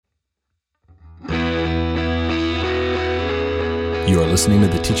You are listening to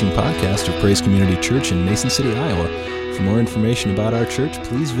the teaching podcast of Praise Community Church in Mason City, Iowa. For more information about our church,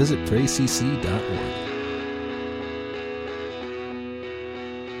 please visit praisecc.org.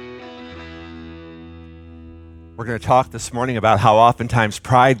 We're going to talk this morning about how oftentimes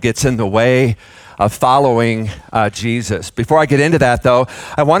pride gets in the way of following Jesus. Before I get into that, though,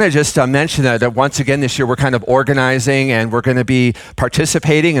 I want to just mention that once again this year we're kind of organizing and we're going to be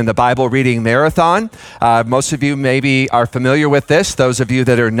participating in the Bible reading marathon. Most of you maybe are familiar with this. Those of you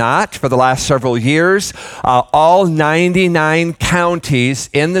that are not, for the last several years, all 99 counties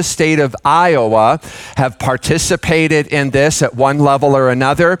in the state of Iowa have participated in this at one level or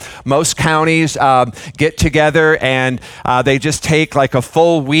another. Most counties get together and they just take like a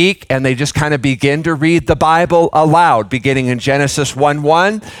full week and they just kind of begin to read the Bible aloud, beginning in Genesis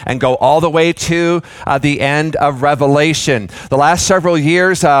 1:1 and go all the way to the end of Revelation. The last several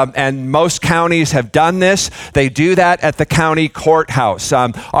years, and most counties have done this, they do that at the county courthouse.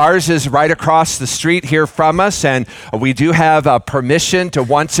 Ours is right across the street here from us, and we do have permission to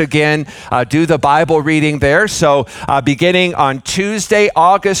once again do the Bible reading there. So beginning on Tuesday,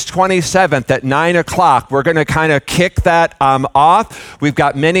 August 27th at 9 o'clock, we're going to kind of kick that off. We've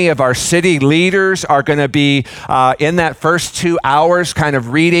got many of our city leaders are going to be in that first 2 hours kind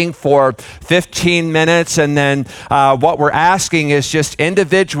of reading for 15 minutes. And then what we're asking is just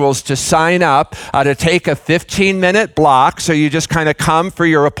individuals to sign up to take a 15-minute block. So you just kind of come for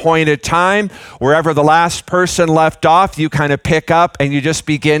your appointed time. Wherever the last person left off, you kind of pick up and you just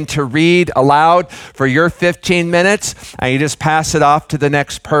begin to read aloud for your 15 minutes and you just pass it off to the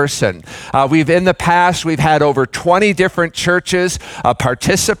next person. In the past, we've had over 20 different churches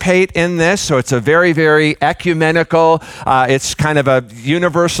participate in this. So it's a very, very ecumenical, it's kind of a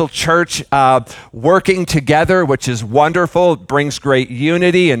universal church working together, which is wonderful. It brings great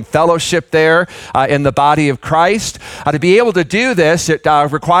unity and fellowship there in the body of Christ. To be able to do this, it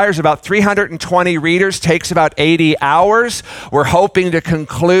requires about 320 readers, takes about 80 hours. We're hoping to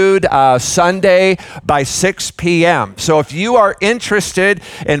conclude Sunday by 6 p.m. So if you are interested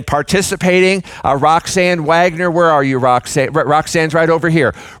in participating, Roxanne Wagner, where are you, Roxanne? Roxanne's right over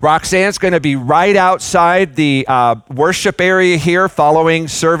here. Roxanne's going to be right outside the worship area here following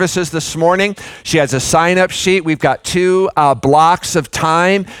services this morning. She has a sign-up sheet. We've got 2 blocks of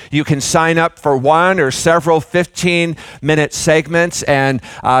time. You can sign up for one or several 15-minute segments and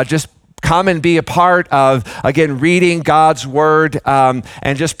just come and be a part of, again, reading God's Word and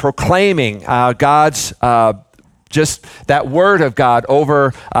just proclaiming God's just that word of God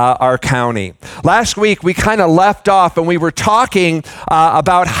over our county. Last week, we kind of left off and we were talking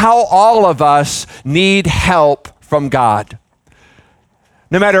about how all of us need help from God.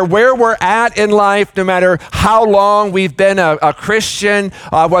 No matter where we're at in life, no matter how long we've been a Christian,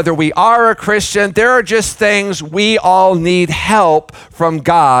 whether we are a Christian, there are just things we all need help from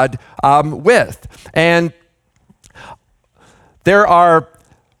God with. And there are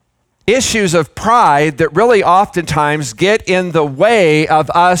issues of pride that really oftentimes get in the way of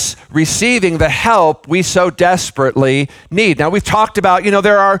us receiving the help we so desperately need. Now, we've talked about,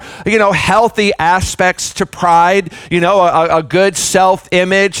 there are, healthy aspects to pride, a good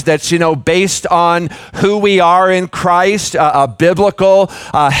self-image that's, based on who we are in Christ, a biblical,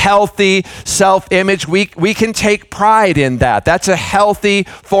 healthy self-image. We can take pride in that. That's a healthy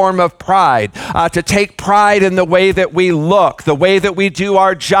form of pride. To take pride in the way that we look, the way that we do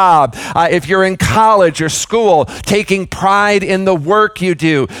our job. If you're in college or school, taking pride in the work you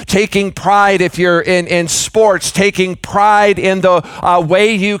do, taking pride if you're in sports, taking pride in the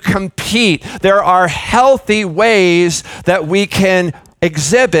way you compete. There are healthy ways that we can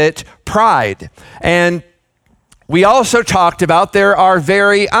exhibit pride. And we also talked about there are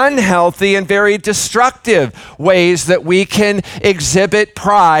very unhealthy and very destructive ways that we can exhibit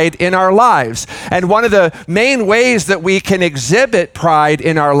pride in our lives. And one of the main ways that we can exhibit pride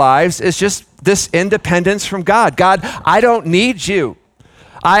in our lives is just this independence from God. God, I don't need you.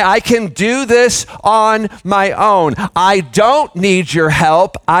 I can do this on my own. I don't need your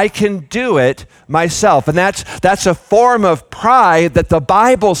help. I can do it myself. And that's a form of pride that the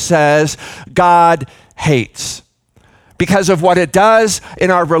Bible says God hates, because of what it does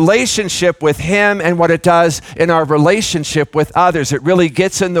in our relationship with Him and what it does in our relationship with others. It really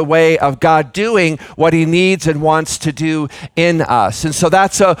gets in the way of God doing what He needs and wants to do in us. And so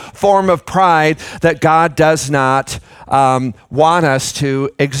that's a form of pride that God does not want us to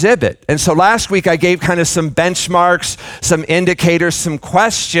exhibit. And so last week I gave kind of some benchmarks, some indicators, some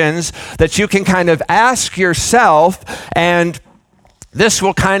questions that you can kind of ask yourself and This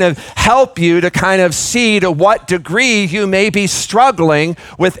will kind of help you to kind of see to what degree you may be struggling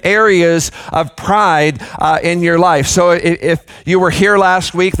with areas of pride in your life. So if you were here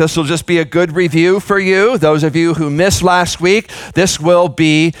last week, this will just be a good review for you. Those of you who missed last week, this will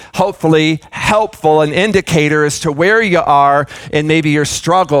be hopefully helpful, an indicator as to where you are in maybe your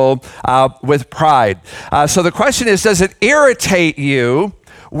struggle with pride. So the question is, does it irritate you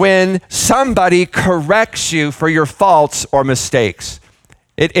when somebody corrects you for your faults or mistakes?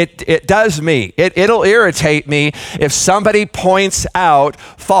 It does me. It'll irritate me if somebody points out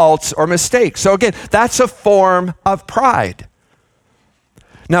faults or mistakes. So again, that's a form of pride.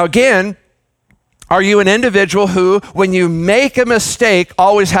 Now again, are you an individual who, when you make a mistake,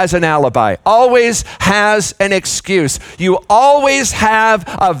 always has an alibi, always has an excuse? You always have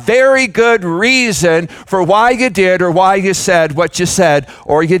a very good reason for why you did or why you said what you said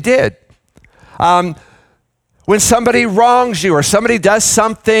or you did. When somebody wrongs you or somebody does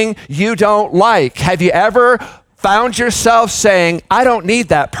something you don't like, have you ever found yourself saying, I don't need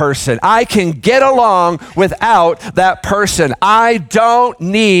that person. I can get along without that person. I don't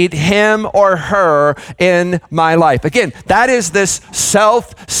need him or her in my life. Again, that is this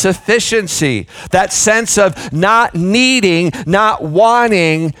self-sufficiency, that sense of not needing, not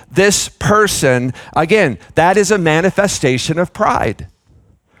wanting this person. Again, that is a manifestation of pride.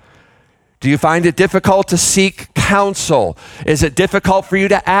 Do you find it difficult to seek counsel? Is it difficult for you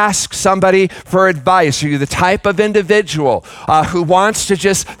to ask somebody for advice? Are you the type of individual who wants to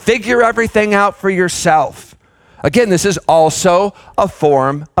just figure everything out for yourself? Again, this is also a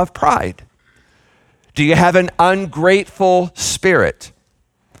form of pride. Do you have an ungrateful spirit?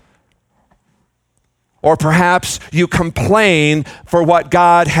 Or perhaps you complain for what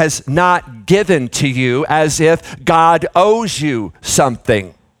God has not given to you as if God owes you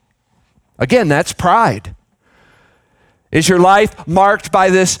something. Again, that's pride. Is your life marked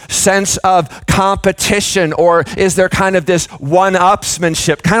by this sense of competition, or is there kind of this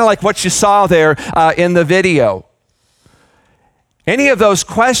one-upsmanship, kind of like what you saw there in the video? Any of those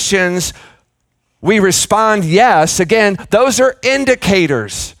questions, we respond yes. Again, those are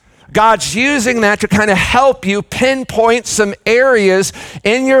indicators. God's using that to kind of help you pinpoint some areas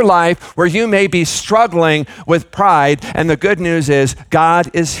in your life where you may be struggling with pride. And the good news is God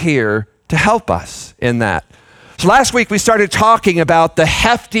is here to help us in that. So last week we started talking about the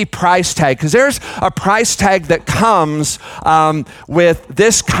hefty price tag, because there's a price tag that comes with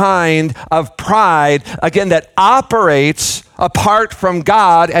this kind of pride, again, that operates apart from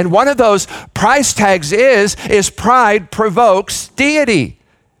God. And one of those price tags is pride provokes deity.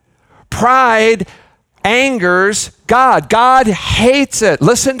 Pride angers God. God hates it.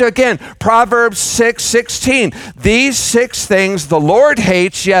 Listen to again, Proverbs 6:16. These 6 things the Lord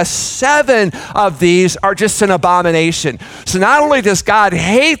hates, yes, 7 of these are just an abomination. So not only does God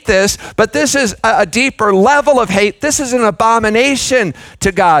hate this, but this is a deeper level of hate. This is an abomination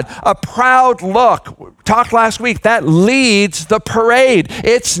to God. A proud look. Talked last week, that leads the parade.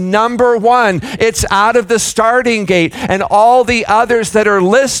 It's number 1. It's out of the starting gate. And all the others that are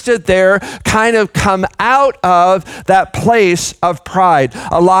listed there kind of come out of that place of pride.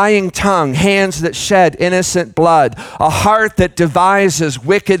 A lying tongue, hands that shed innocent blood, a heart that devises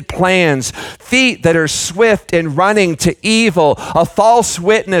wicked plans, feet that are swift in running to evil, a false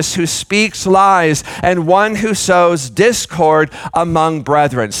witness who speaks lies, and one who sows discord among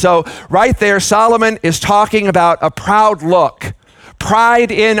brethren. So right there, Solomon is talking about a proud look.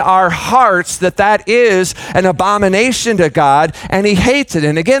 Pride in our hearts, that is an abomination to God, and he hates it.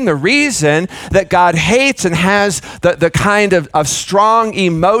 And again, the reason that God hates and has the kind of strong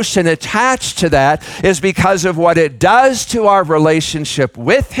emotion attached to that is because of what it does to our relationship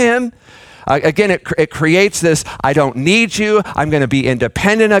with him. Again, it creates this, I don't need you, I'm going to be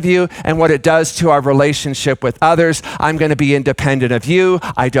independent of you, and what it does to our relationship with others, I'm going to be independent of you,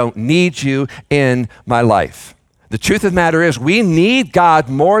 I don't need you in my life. The truth of the matter is we need God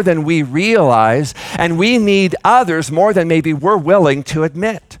more than we realize, and we need others more than maybe we're willing to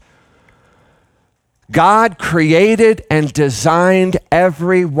admit. God created and designed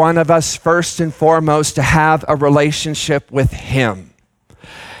every one of us first and foremost to have a relationship with him.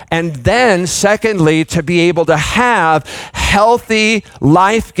 And then, secondly, to be able to have healthy,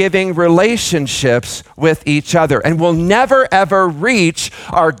 life-giving relationships with each other. And we'll never, ever reach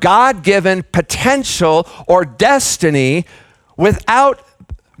our God-given potential or destiny without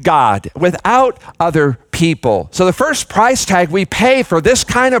God, without other people. So the first price tag we pay for this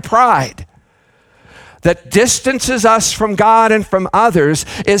kind of pride, that distances us from God and from others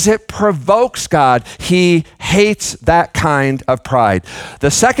is it provokes God. He hates that kind of pride.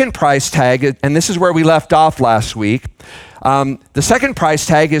 The second price tag, and this is where we left off last week, the second price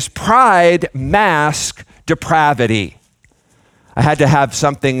tag is pride masks depravity. I had to have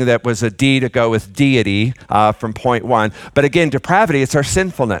something that was a D to go with deity from point one. But again, depravity, it's our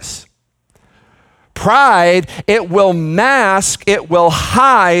sinfulness. Pride, it will mask, it will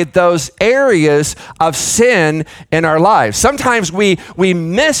hide those areas of sin in our lives. Sometimes we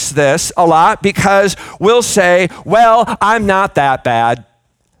miss this a lot because we'll say, well, I'm not that bad.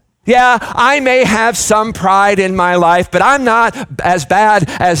 Yeah, I may have some pride in my life, but I'm not as bad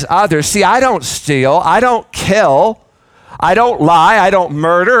as others. See, I don't steal, I don't kill, I don't lie, I don't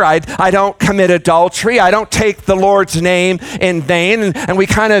murder, I don't commit adultery, I don't take the Lord's name in vain. And we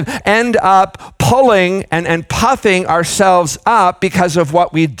kind of end up pulling and puffing ourselves up because of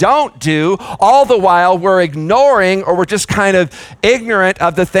what we don't do, all the while we're ignoring or we're just kind of ignorant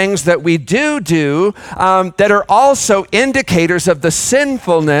of the things that we do that are also indicators of the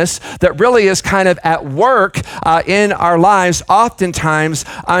sinfulness that really is kind of at work in our lives, oftentimes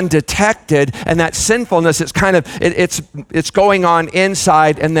undetected. And that sinfulness, it's kind of, it's going on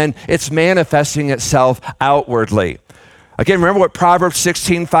inside and then it's manifesting itself outwardly. Again, remember what Proverbs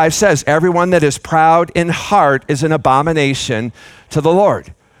 16:5 says, everyone that is proud in heart is an abomination to the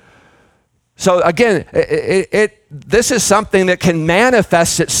Lord. So again, this is something that can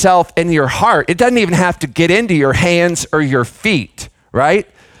manifest itself in your heart. It doesn't even have to get into your hands or your feet, right?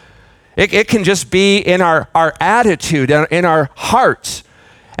 It can just be in our attitude, in our hearts.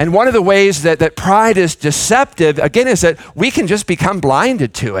 And one of the ways that pride is deceptive, again, is that we can just become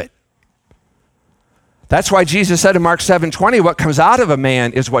blinded to it. That's why Jesus said in Mark 7:20, what comes out of a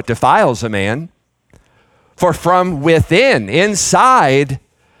man is what defiles a man. For from within, inside,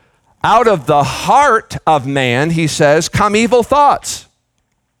 out of the heart of man, he says, come evil thoughts,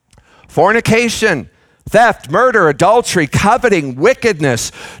 fornication, theft, murder, adultery, coveting,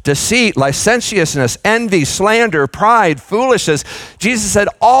 wickedness, deceit, licentiousness, envy, slander, pride, foolishness. Jesus said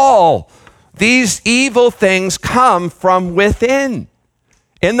all these evil things come from within.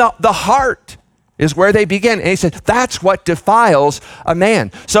 In the heart is where they begin. And he said, that's what defiles a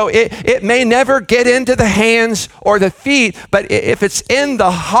man. So it may never get into the hands or the feet, but if it's in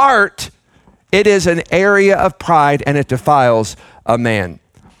the heart, it is an area of pride and it defiles a man.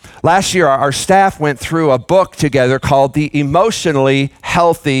 Last year, our staff went through a book together called The Emotionally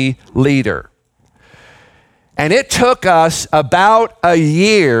Healthy Leader. And it took us about a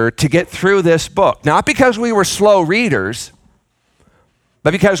year to get through this book. Not because we were slow readers,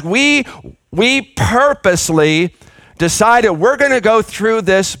 but because we purposely decided we're going to go through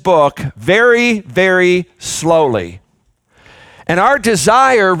this book very, very slowly. And our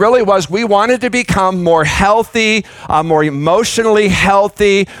desire really was we wanted to become more healthy, more emotionally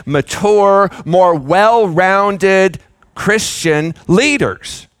healthy, mature, more well-rounded Christian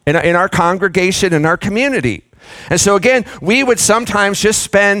leaders in our congregation, in our community. And so again, we would sometimes just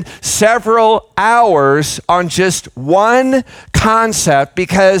spend several hours on just one concept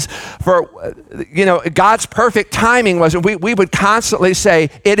because God's perfect timing was we would constantly say,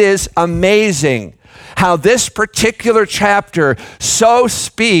 it is amazing how this particular chapter so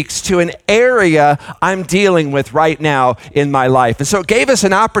speaks to an area I'm dealing with right now in my life. And so it gave us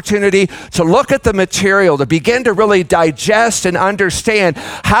an opportunity to look at the material, to begin to really digest and understand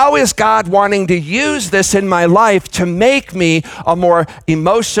how is God wanting to use this in my life to make me a more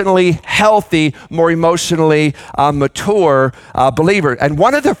emotionally healthy, more emotionally mature believer. And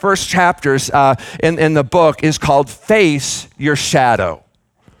one of the first chapters in the book is called Face Your Shadow.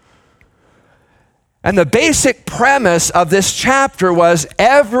 And the basic premise of this chapter was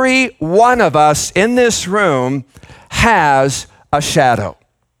every one of us in this room has a shadow.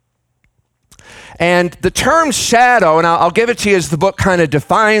 And the term shadow, and I'll give it to you as the book kind of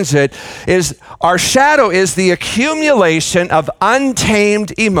defines it, is our shadow is the accumulation of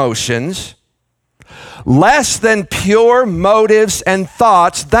untamed emotions, less than pure motives and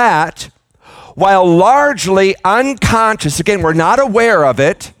thoughts that, while largely unconscious, again, we're not aware of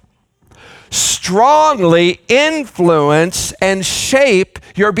it, strongly influence and shape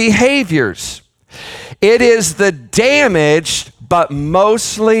your behaviors. It is the damaged but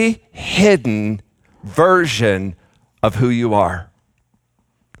mostly hidden version of who you are.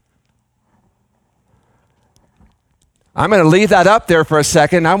 I'm going to leave that up there for a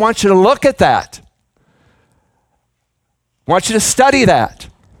second. I want you to look at that. I want you to study that.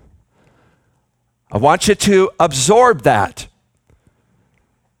 I want you to absorb that.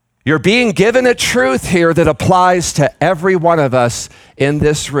 You're being given a truth here that applies to every one of us in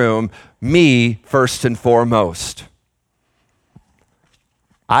this room, me first and foremost.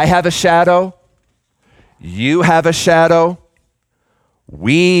 I have a shadow. You have a shadow.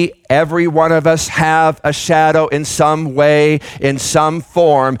 Every one of us have a shadow in some way, in some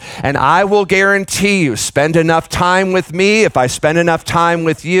form, and I will guarantee you, spend enough time with me, if I spend enough time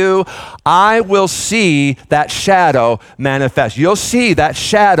with you, I will see that shadow manifest. You'll see that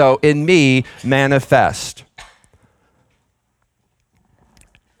shadow in me manifest.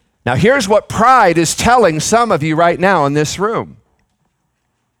 Now, here's what pride is telling some of you right now in this room: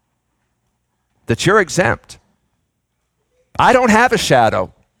 that you're exempt. I don't have a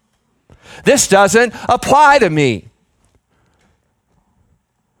shadow. This doesn't apply to me.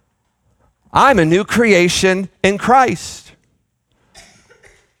 I'm a new creation in Christ.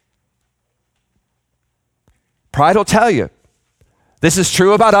 Pride will tell you, this is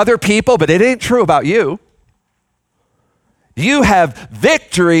true about other people, but it ain't true about you. You have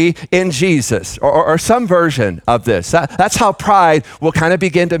victory in Jesus, or some version of this. That's how pride will kind of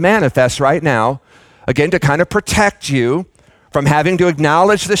begin to manifest right now, again, to kind of protect you from having to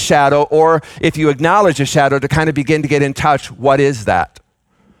acknowledge the shadow, or if you acknowledge a shadow, to kind of begin to get in touch. What is that?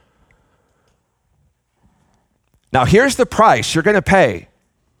 Now, here's the price you're going to pay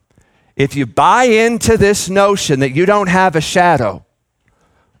if you buy into this notion that you don't have a shadow.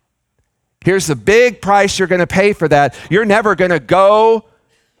 Here's the big price you're going to pay for that. You're never going to go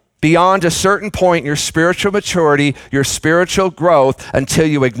beyond a certain point in your spiritual maturity, your spiritual growth, until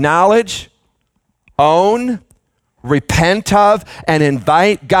you acknowledge, own, repent of, and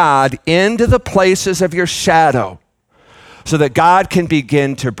invite God into the places of your shadow so that God can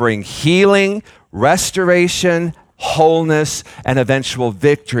begin to bring healing, restoration, wholeness, and eventual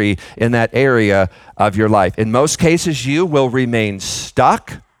victory in that area of your life. In most cases, you will remain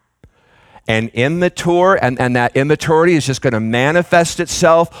stuck and immature, and that immaturity is just going to manifest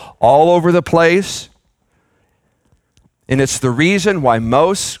itself all over the place. And it's the reason why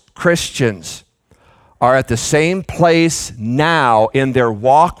most Christians are at the same place now in their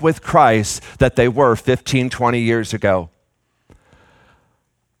walk with Christ that they were 15, 20 years ago.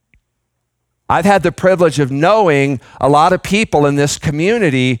 I've had the privilege of knowing a lot of people in this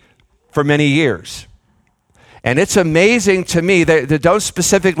community for many years. And it's amazing to me, they don't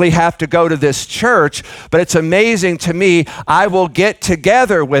specifically have to go to this church, but it's amazing to me, I will get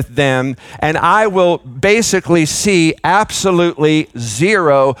together with them and I will basically see absolutely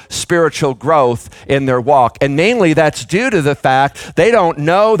zero spiritual growth in their walk. And mainly that's due to the fact they don't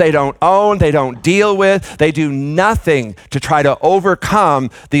know, they don't own, they don't deal with, they do nothing to try to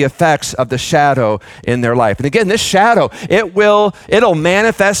overcome the effects of the shadow in their life. And again, this shadow, it'll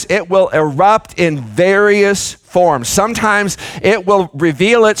manifest, it will erupt in various forms. Sometimes it will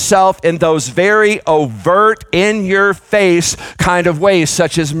reveal itself in those very overt, in-your-face kind of ways,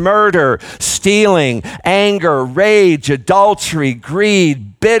 such as murder, stealing, anger, rage, adultery,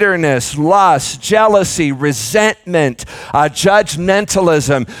 greed, bitterness, lust, jealousy, resentment,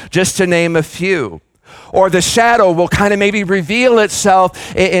 judgmentalism, just to name a few. Or the shadow will kind of maybe reveal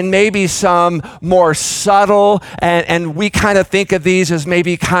itself in maybe some more subtle, and we kind of think of these as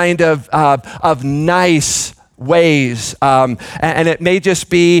maybe kind of nice ways. And it may just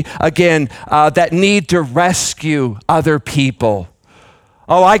be, again, that need to rescue other people.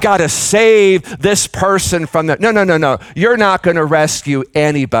 Oh, I got to save this person from the... No. You're not going to rescue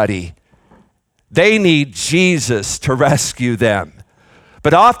anybody. They need Jesus to rescue them.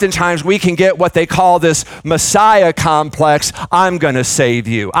 But oftentimes we can get what they call this Messiah complex. I'm going to save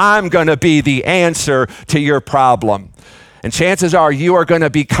you. I'm going to be the answer to your problem. And chances are you are going to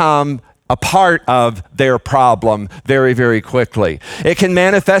become a part of their problem very, very quickly. It can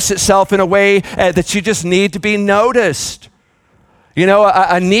manifest itself in a way that you just need to be noticed. You know,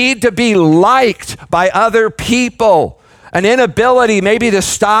 a need to be liked by other people. An inability maybe to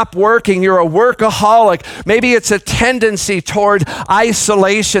stop working. You're a workaholic. Maybe it's a tendency toward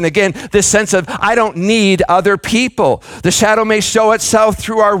isolation. Again, this sense of, I don't need other people. The shadow may show itself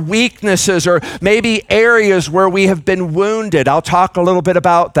through our weaknesses or maybe areas where we have been wounded. I'll talk a little bit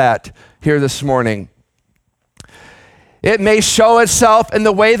about that here this morning. It may show itself in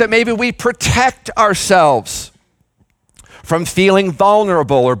the way that maybe we protect ourselves from feeling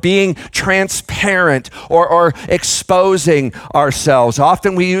vulnerable or being transparent or exposing ourselves.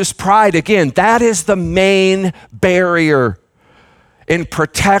 Often we use pride. Again, that is the main barrier in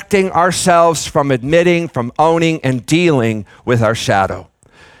protecting ourselves from admitting, from owning, and dealing with our shadow.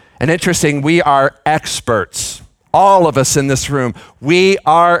 And interesting, we are experts. All of us in this room, we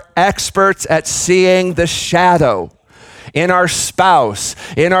are experts at seeing the shadow in our spouse,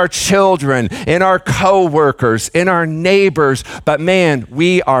 in our children, in our co-workers, in our neighbors. But man,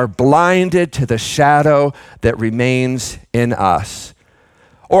 we are blinded to the shadow that remains in us.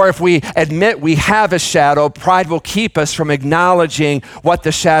 Or if we admit we have a shadow, pride will keep us from acknowledging what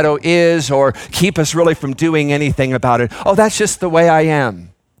the shadow is or keep us really from doing anything about it. Oh, that's just the way I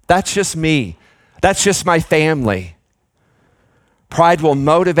am. That's just me. That's just my family. Pride will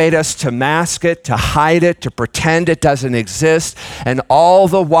motivate us to mask it, to hide it, to pretend it doesn't exist, and all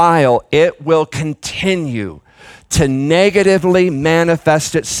the while it will continue to negatively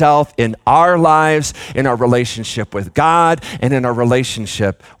manifest itself in our lives, in our relationship with God, and in our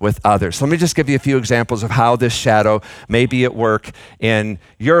relationship with others. Let me just give you a few examples of how this shadow may be at work in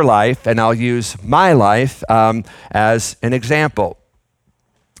your life, and I'll use my life as an example.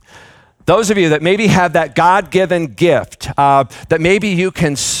 Those of you that maybe have that God-given gift, that maybe you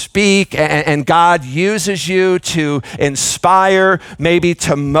can speak and God uses you to inspire, maybe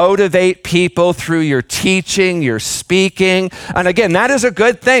to motivate people through your teaching, your speaking. And again, that is a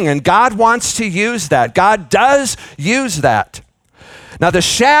good thing, and God wants to use that. God does use that. Now, the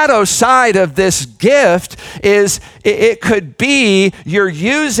shadow side of this gift is it could be you're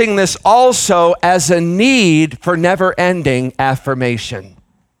using this also as a need for never-ending affirmation.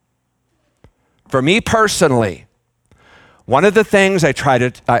 For me personally, one of the things I try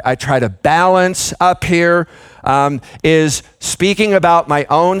to balance up here is speaking about my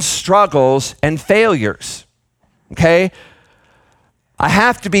own struggles and failures, okay? I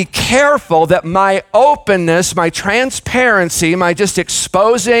have to be careful that my openness, my transparency, my just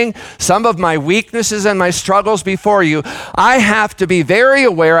exposing some of my weaknesses and my struggles before you, I have to be very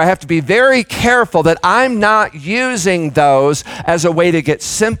aware, I have to be very careful that I'm not using those as a way to get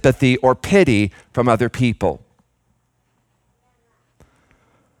sympathy or pity from other people.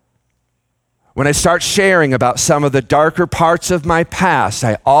 When I start sharing about some of the darker parts of my past,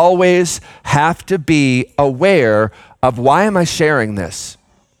 I always have to be aware of why am I sharing this?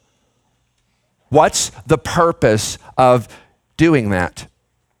 What's the purpose of doing that?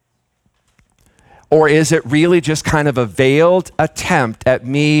 Or is it really just kind of a veiled attempt at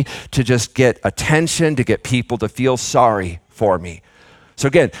me to just get attention, to get people to feel sorry for me? So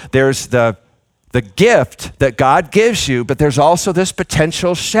again, there's the gift that God gives you, but there's also this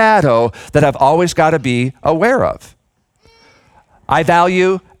potential shadow that I've always got to be aware of. I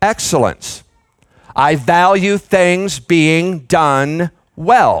value excellence. I value things being done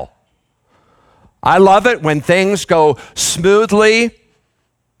well. I love it when things go smoothly.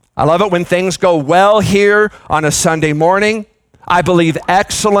 I love it when things go well here on a Sunday morning. I believe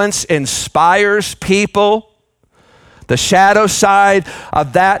excellence inspires people. The shadow side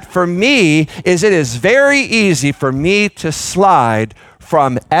of that for me is it is very easy for me to slide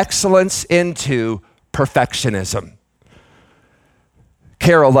from excellence into perfectionism.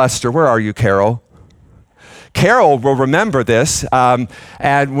 Carol Lester, where are you, Carol? Carol will remember this, and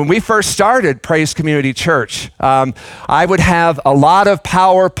when we first started Praise Community Church, I would have a lot of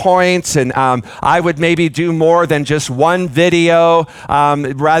PowerPoints, and I would maybe do more than just one video.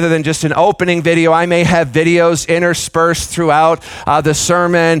 Rather than just an opening video, I may have videos interspersed throughout the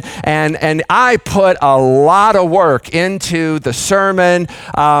sermon, and I put a lot of work into the sermon,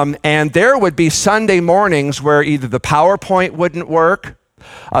 and there would be Sunday mornings where either the PowerPoint wouldn't work,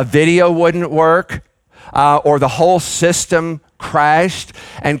 a video wouldn't work, or the whole system crashed.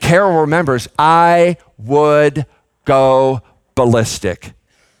 And Carol remembers, I would go ballistic.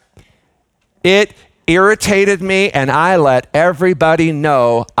 It irritated me, and I let everybody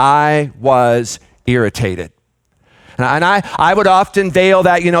know I was irritated. And I would often veil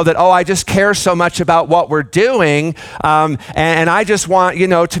that, that, I just care so much about what we're doing, and I just want,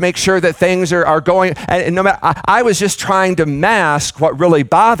 to make sure that things are going, and no matter, I was just trying to mask what really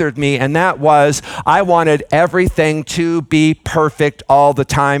bothered me, and that was I wanted everything to be perfect all the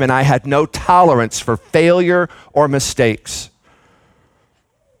time, and I had no tolerance for failure or mistakes.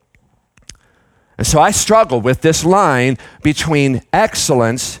 And so I struggled with this line between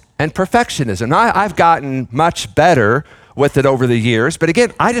excellence and perfectionism. Now, I've gotten much better with it over the years, but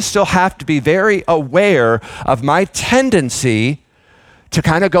again, I just still have to be very aware of my tendency to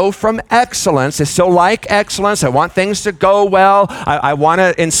kind of go from excellence. I still like excellence. I want things to go well. I want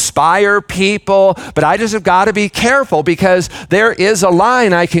to inspire people, but I just have got to be careful because there is a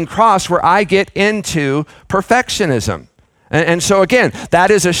line I can cross where I get into perfectionism. And so again,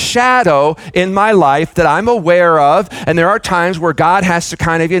 that is a shadow in my life that I'm aware of, and there are times where God has to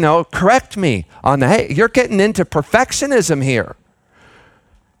kind of, correct me on that. Hey, you're getting into perfectionism here.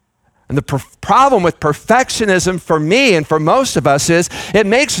 And the problem with perfectionism for me and for most of us is it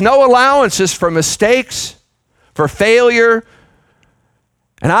makes no allowances for mistakes, for failure.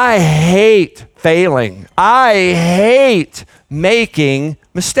 And I hate failing. I hate making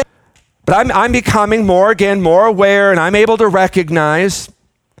mistakes. But I'm becoming more aware, and I'm able to recognize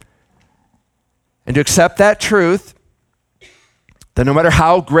and to accept that truth that no matter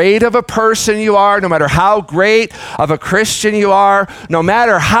how great of a person you are, no matter how great of a Christian you are, no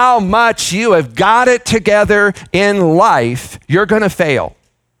matter how much you have got it together in life, you're going to fail.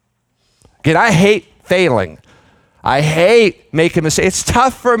 Again, I hate failing. I hate making mistakes. It's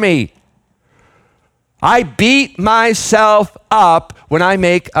tough for me. I beat myself up when I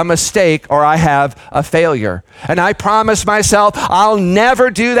make a mistake or I have a failure. And I promise myself I'll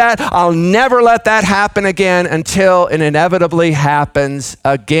never do that. I'll never let that happen again until it inevitably happens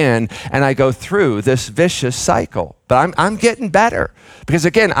again. And I go through this vicious cycle. But I'm getting better. Because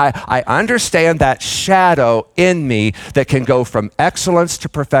again, I understand that shadow in me that can go from excellence to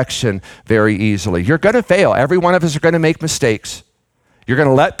perfection very easily. You're going to fail. Every one of us are going to make mistakes. You're going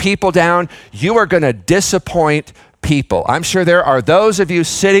to let people down. You are going to disappoint people. I'm sure there are those of you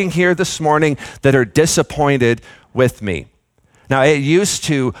sitting here this morning that are disappointed with me. Now, it used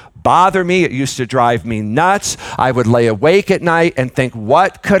to bother me. It used to drive me nuts. I would lay awake at night and think,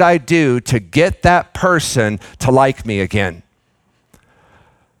 what could I do to get that person to like me again?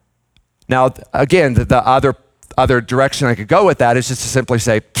 Now, again, the other direction I could go with that is just to simply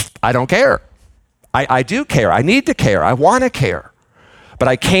say, I don't care. I do care. I need to care. I want to care. But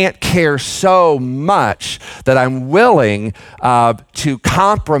I can't care so much that I'm willing to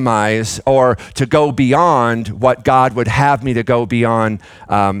compromise or to go beyond what God would have me to go beyond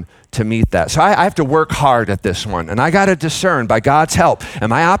to meet that. So I have to work hard at this one. And I got to discern by God's help,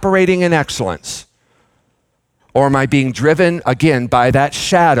 am I operating in excellence? Or am I being driven, again, by that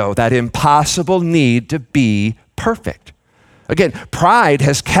shadow, that impossible need to be perfect? Again, pride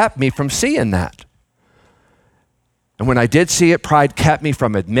has kept me from seeing that. And when I did see it, pride kept me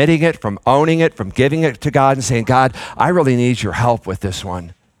from admitting it, from owning it, from giving it to God and saying, God, I really need your help with this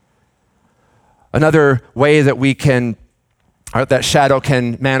one. Another way that that shadow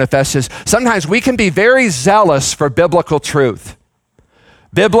can manifest is sometimes we can be very zealous for biblical truth.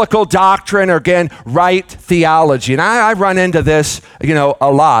 Biblical doctrine, or again, right theology. And I run into this,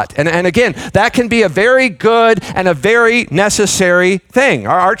 a lot. And again, that can be a very good and a very necessary thing.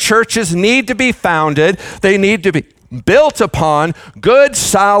 Our churches need to be founded. They need to be built upon good,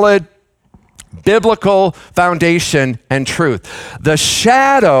 solid, biblical foundation and truth. The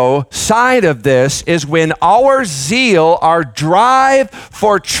shadow side of this is when our zeal, our drive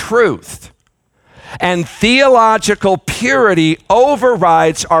for truth and theological purity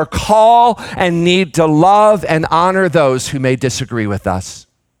overrides our call and need to love and honor those who may disagree with us.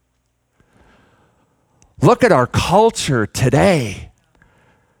 Look at our culture today.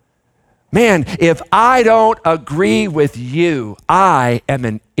 Man, if I don't agree with you, I am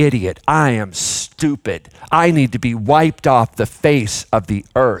an idiot. I am stupid. I need to be wiped off the face of the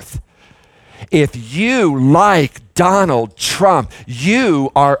earth. If you like Donald Trump,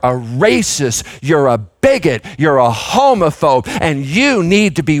 you are a racist, you're a bigot, you're a homophobe, and you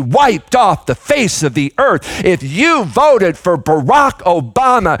need to be wiped off the face of the earth. If you voted for Barack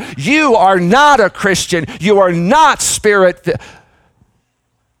Obama, you are not a Christian. You are not spirit.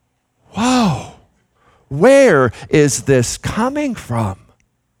 Whoa, where is this coming from?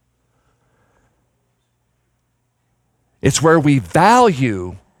 It's where we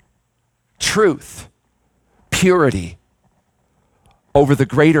value truth, purity, over the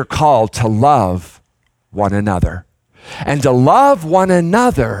greater call to love one another. And to love one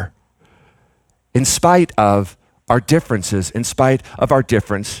another in spite of our differences, in spite of our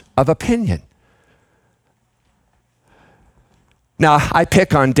difference of opinion. Now, I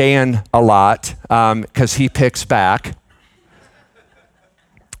pick on Dan a lot because he picks back.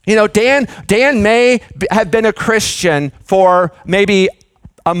 Dan may have been a Christian for maybe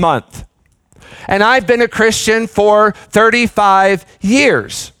a month. And I've been a Christian for 35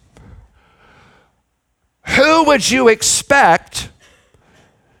 years. Who would you expect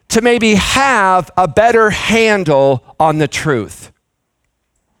to maybe have a better handle on the truth?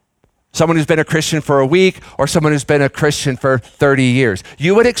 Someone who's been a Christian for a week or someone who's been a Christian for 30 years.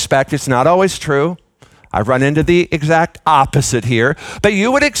 You would expect, it's not always true. I've run into the exact opposite here, but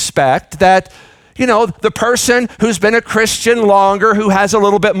you would expect that, the person who's been a Christian longer, who has a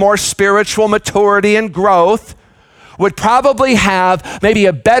little bit more spiritual maturity and growth, would probably have maybe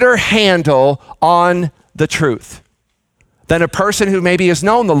a better handle on the truth than a person who maybe has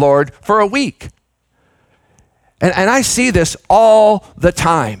known the Lord for a week. And I see this all the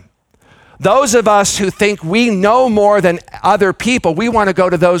time. Those of us who think we know more than other people, we want to go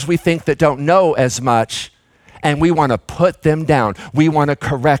to those we think that don't know as much and we want to put them down. We want to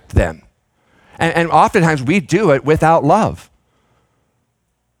correct them. And oftentimes we do it without love.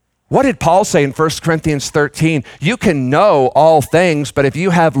 What did Paul say in 1 Corinthians 13? You can know all things, but if you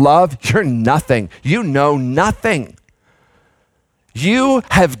have love, you're nothing. You know nothing. You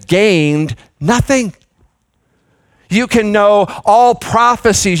have gained nothing. You can know all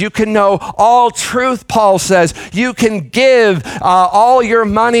prophecies. You can know all truth, Paul says. You can give all your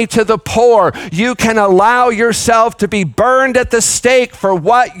money to the poor. You can allow yourself to be burned at the stake for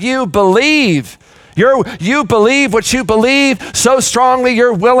what you believe. You believe what you believe so strongly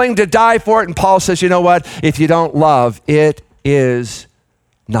you're willing to die for it. And Paul says, you know what? If you don't love, it is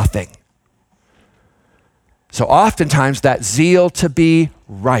nothing. So oftentimes that zeal to be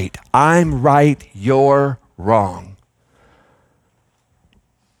right. I'm right, you're wrong.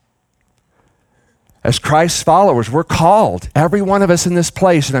 As Christ's followers, we're called, every one of us in this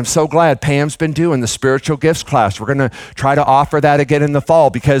place, and I'm so glad Pam's been doing the spiritual gifts class. We're going to try to offer that again in the fall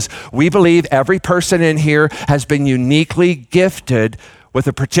because we believe every person in here has been uniquely gifted with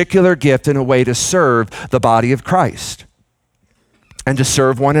a particular gift in a way to serve the body of Christ and to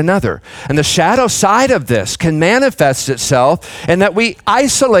serve one another. And the shadow side of this can manifest itself in that we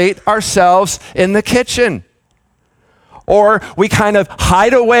isolate ourselves in the kitchen. Or we kind of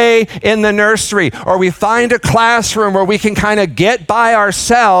hide away in the nursery, or we find a classroom where we can kind of get by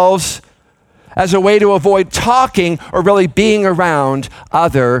ourselves as a way to avoid talking or really being around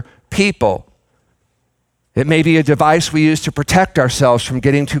other people. It may be a device we use to protect ourselves from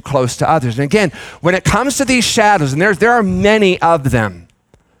getting too close to others. And again, when it comes to these shadows, and there are many of them,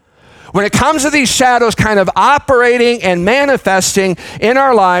 when it comes to these shadows kind of operating and manifesting in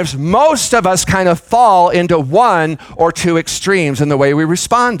our lives, most of us kind of fall into one or two extremes in the way we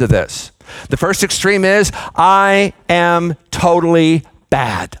respond to this. The first extreme is, I am totally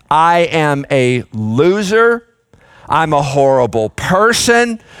bad. I am a loser. I'm a horrible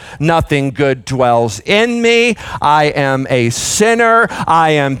person. Nothing good dwells in me. I am a sinner.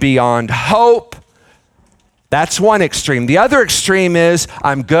 I am beyond hope. That's one extreme. The other extreme is,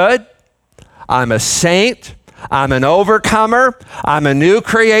 I'm good. I'm a saint. I'm an overcomer. I'm a new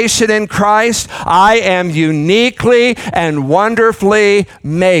creation in Christ. I am uniquely and wonderfully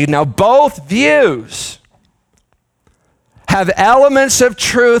made. Now, both views have elements of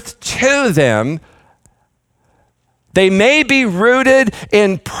truth to them. They may be rooted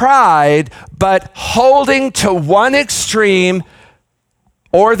in pride, but holding to one extreme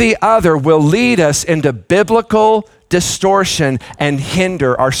or the other will lead us into biblical distortion and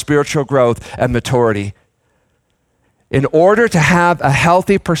hinder our spiritual growth and maturity. In order to have a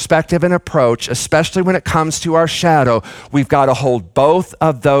healthy perspective and approach, especially when it comes to our shadow, we've got to hold both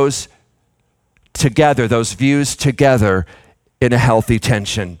of those together, those views together in a healthy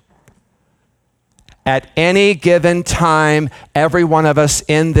tension. At any given time, every one of us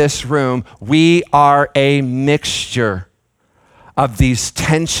in this room, we are a mixture of these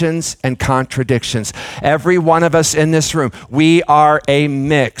tensions and contradictions. Every one of us in this room, we are a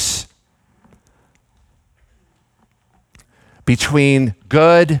mix between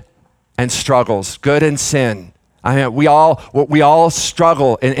good and struggles, good and sin. I mean, we all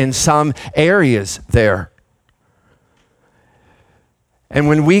struggle in some areas there. And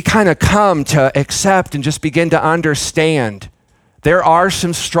when we kind of come to accept and just begin to understand, there are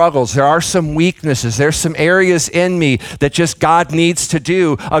some struggles, there are some weaknesses, there's some areas in me that just God needs to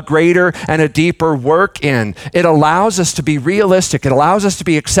do a greater and a deeper work in. It allows us to be realistic. It allows us to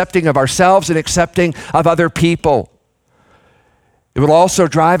be accepting of ourselves and accepting of other people. It will also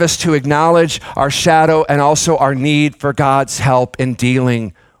drive us to acknowledge our shadow and also our need for God's help in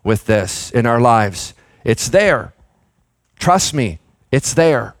dealing with this in our lives. It's there. Trust me, it's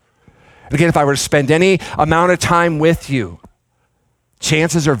there. Again, if I were to spend any amount of time with you,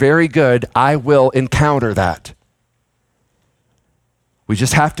 chances are very good I will encounter that. We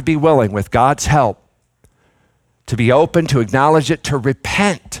just have to be willing, with God's help, to be open, to acknowledge it, to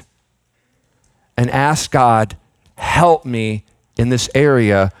repent, and ask God, help me in this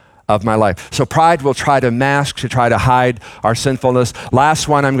area of my life. So pride will try to mask, to try to hide our sinfulness. Last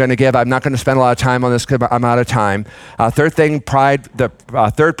one I'm going to give, I'm not going to spend a lot of time on this because I'm out of time. Third thing, pride, the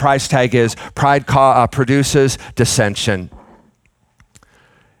third price tag is pride produces dissension.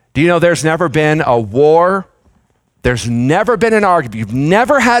 Do you know there's never been a war? There's never been an argument. You've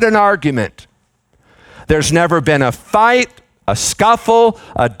never had an argument. There's never been a fight, a scuffle,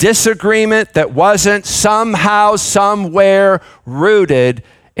 a disagreement that wasn't somehow, somewhere rooted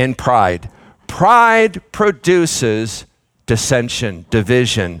in pride. Pride produces dissension,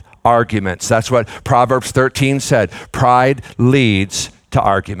 division, arguments. That's what Proverbs 13 said. Pride leads to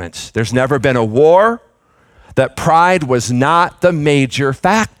arguments. There's never been a war that pride was not the major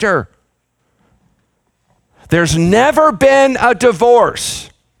factor. There's never been a divorce,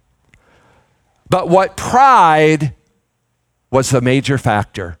 but what pride was the major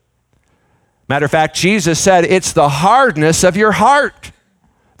factor. Matter of fact, Jesus said it's the hardness of your heart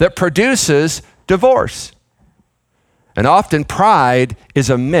that produces divorce. And often pride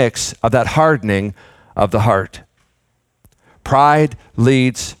is a mix of that hardening of the heart. Pride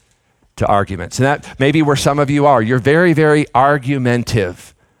leads to arguments. And that may be where some of you are. You're very, very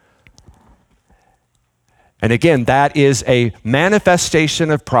argumentative. And again, that is a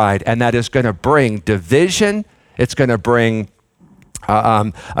manifestation of pride, and that is going to bring division. It's going to bring,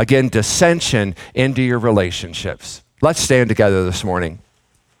 again, dissension into your relationships. Let's stand together this morning.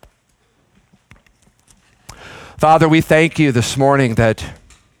 Father, we thank you this morning that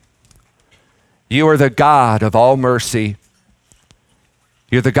you are the God of all mercy.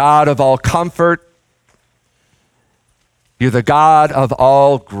 You're the God of all comfort. You're the God of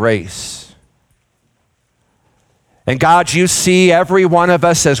all grace. And God, you see every one of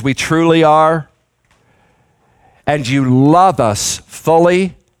us as we truly are, and you love us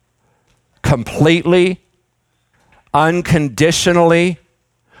fully, completely, unconditionally,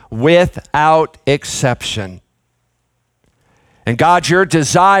 without exception. And God, your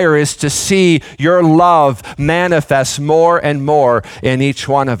desire is to see your love manifest more and more in each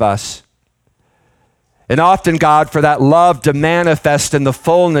one of us. And often, God, for that love to manifest in the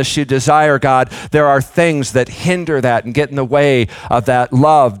fullness you desire, God, there are things that hinder that and get in the way of that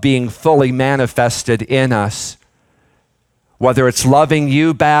love being fully manifested in us. Whether it's loving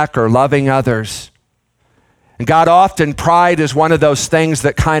you back or loving others. And God, often pride is one of those things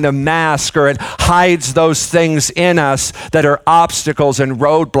that kind of mask or it hides those things in us that are obstacles and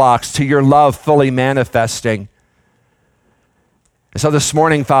roadblocks to your love fully manifesting. And so this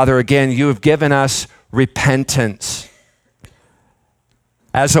morning, Father, again, you have given us repentance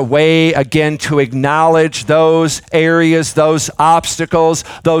as a way, again, to acknowledge those areas, those obstacles,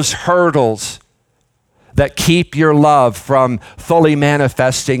 those hurdles that keep your love from fully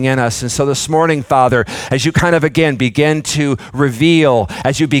manifesting in us. And so this morning, Father, as you kind of again begin to reveal,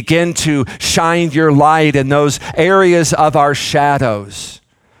 as you begin to shine your light in those areas of our shadows,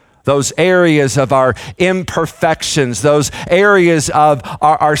 those areas of our imperfections, those areas of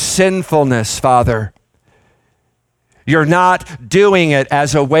our sinfulness, Father, you're not doing it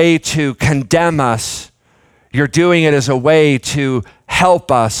as a way to condemn us. You're doing it as a way to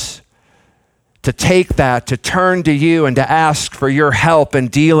help us to take that, to turn to you and to ask for your help in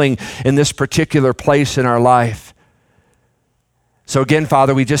dealing in this particular place in our life. So again,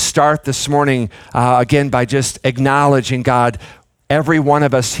 Father, we just start this morning again by just acknowledging, God, every one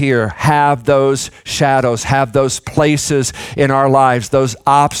of us here have those shadows, have those places in our lives, those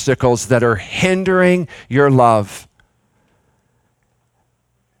obstacles that are hindering your love.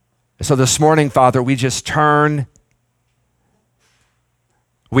 So this morning, Father, we just turn,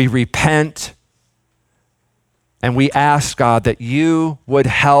 we repent, and we ask, God, that you would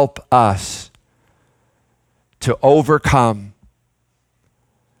help us to overcome.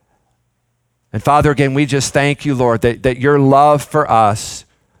 And Father, again, we just thank you, Lord, that your love for us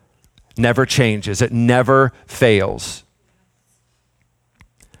never changes. It never fails.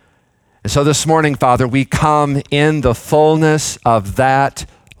 And so this morning, Father, we come in the fullness of that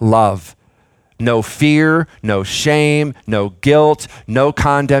love. No fear, no shame, no guilt, no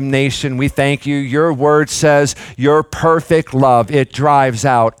condemnation. We thank you. Your word says your perfect love, it drives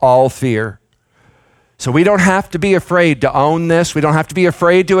out all fear. So we don't have to be afraid to own this. We don't have to be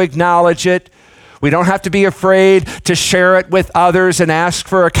afraid to acknowledge it. We don't have to be afraid to share it with others and ask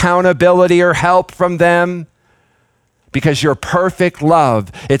for accountability or help from them. Because your perfect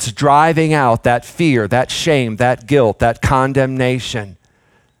love, it's driving out that fear, that shame, that guilt, that condemnation.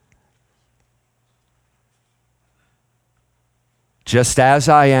 Just as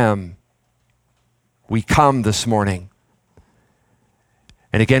I am, we come this morning.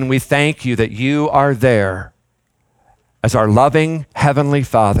 And again, we thank you that you are there as our loving Heavenly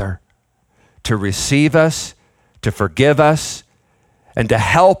Father to receive us, to forgive us, and to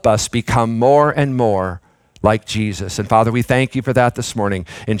help us become more and more like Jesus. And Father, we thank you for that this morning.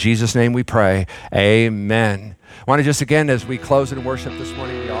 In Jesus' name we pray, amen. I want to just again, as we close in worship this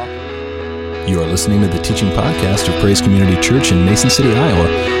morning, we offer. You are listening to the teaching podcast of Praise Community Church in Mason City,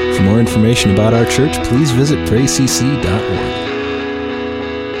 Iowa. For more information about our church, please visit praisecc.org.